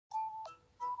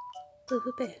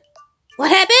BooBooBear. What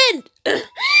happened?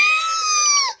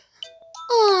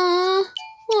 Aww,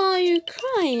 why are you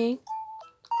crying?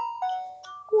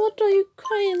 What are you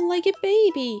crying like a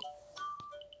baby?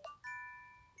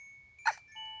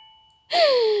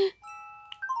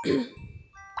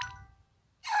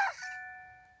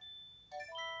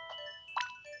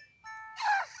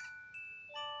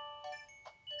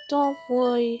 Don't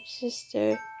worry,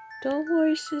 sister. Don't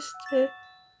worry, sister.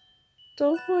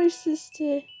 Don't worry,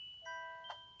 sister.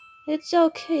 It's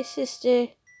okay, sister.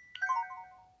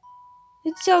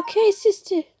 It's okay,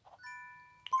 sister.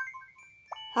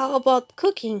 How about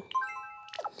cooking?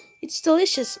 It's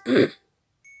delicious.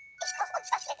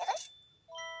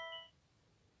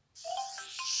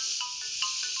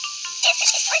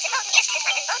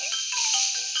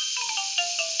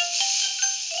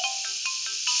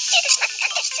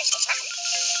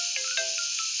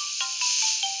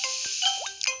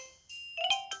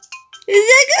 Is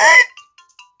that good?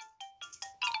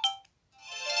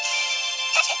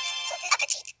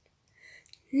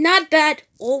 Not bad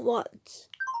or what?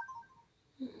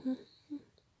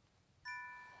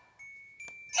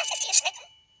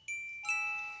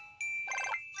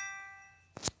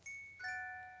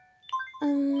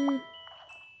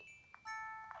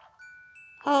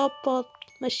 How about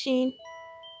machine?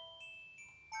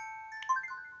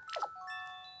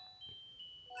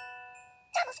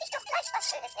 Da muss ich doch gleich was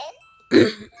Schönes nehmen.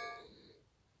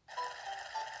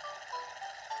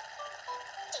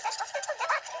 Dieser Stoff wird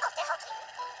wunderbar kühl auf der Haut liegen.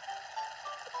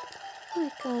 Oh my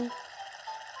god.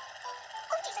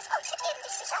 Und dieses Outfit werden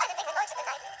dich sicher eine Menge Leute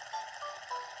beneiden.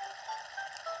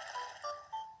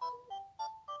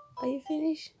 Are you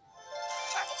finished?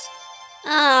 Fertig.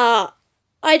 Ah,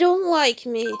 I don't like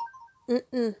me. Ohne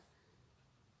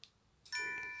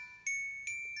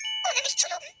mich zu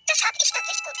loben, das habe ich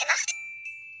wirklich gut gemacht.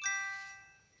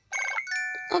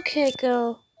 Okay,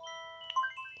 girl.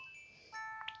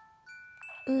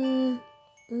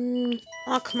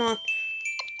 Oh, come on.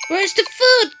 Where's the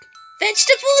food?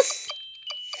 Vegetables?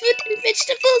 Food and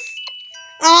vegetables?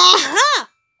 Aha!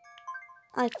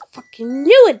 I fucking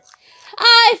knew it.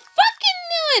 I fucking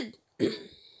knew it.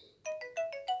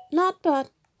 Not bad.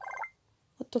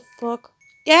 What the fuck?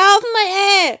 Get out of my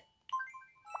hair!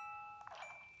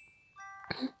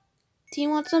 Do you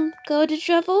want some go to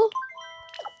travel?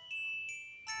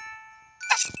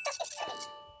 Das ist für mich.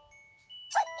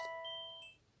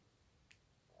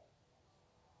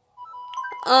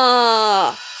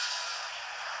 Ah.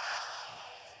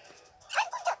 Kein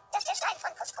Wunder, dass der Stein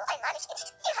von Cusco einmalig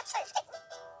ist. Er hat 12 Ecken.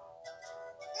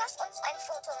 Lass uns ein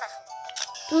Foto machen.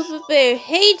 BooBooBear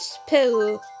hates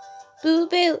Peru.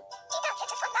 BooBooBear. Die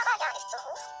Bergkette von Naraya ist so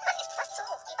hoch, man ist fast so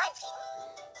hoch wie beim Fliegen.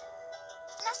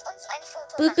 Lass uns ein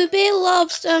Foto machen. BooBooBear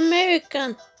loves American.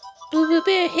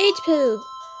 BooBooBear hates Peru.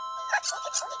 Machu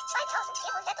Picchu liegt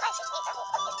 2430 Meter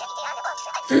hoch und ist der ideale Ort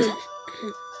für ein Foto.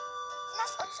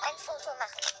 Lass uns ein Foto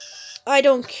machen. I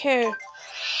don't care.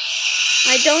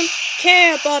 I don't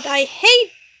care, but I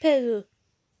hate Peru.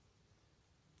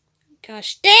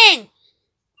 Gosh dang!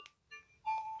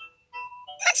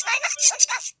 Manchmal macht es schon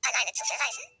Spaß, alleine zu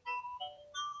verreisen.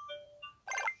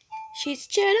 She's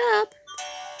cheered up.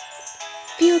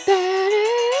 Feel better.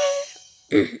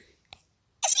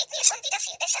 Es geht mir schon wieder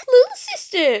viel besser. Little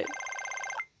sister.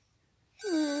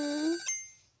 Hmm.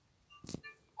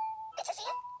 Bitte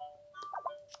sehr.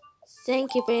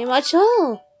 Thank you very much.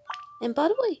 Oh, and by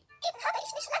the way. Eben habe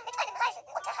ich mich lang mit einem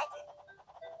Reisenden unterhalten.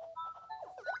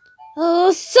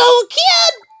 Oh, so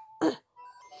cute!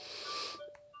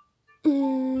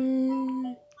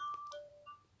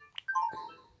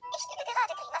 Ich übe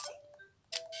gerade Grimassen.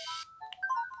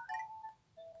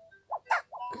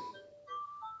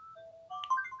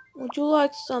 Would you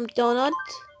like some donut?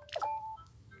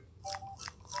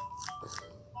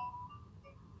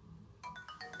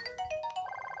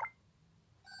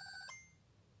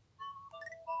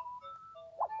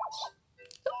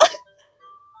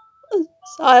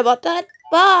 Sorry about that.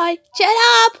 Bye. Chat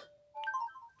up.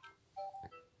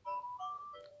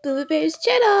 BooBooBear's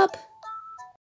chat up.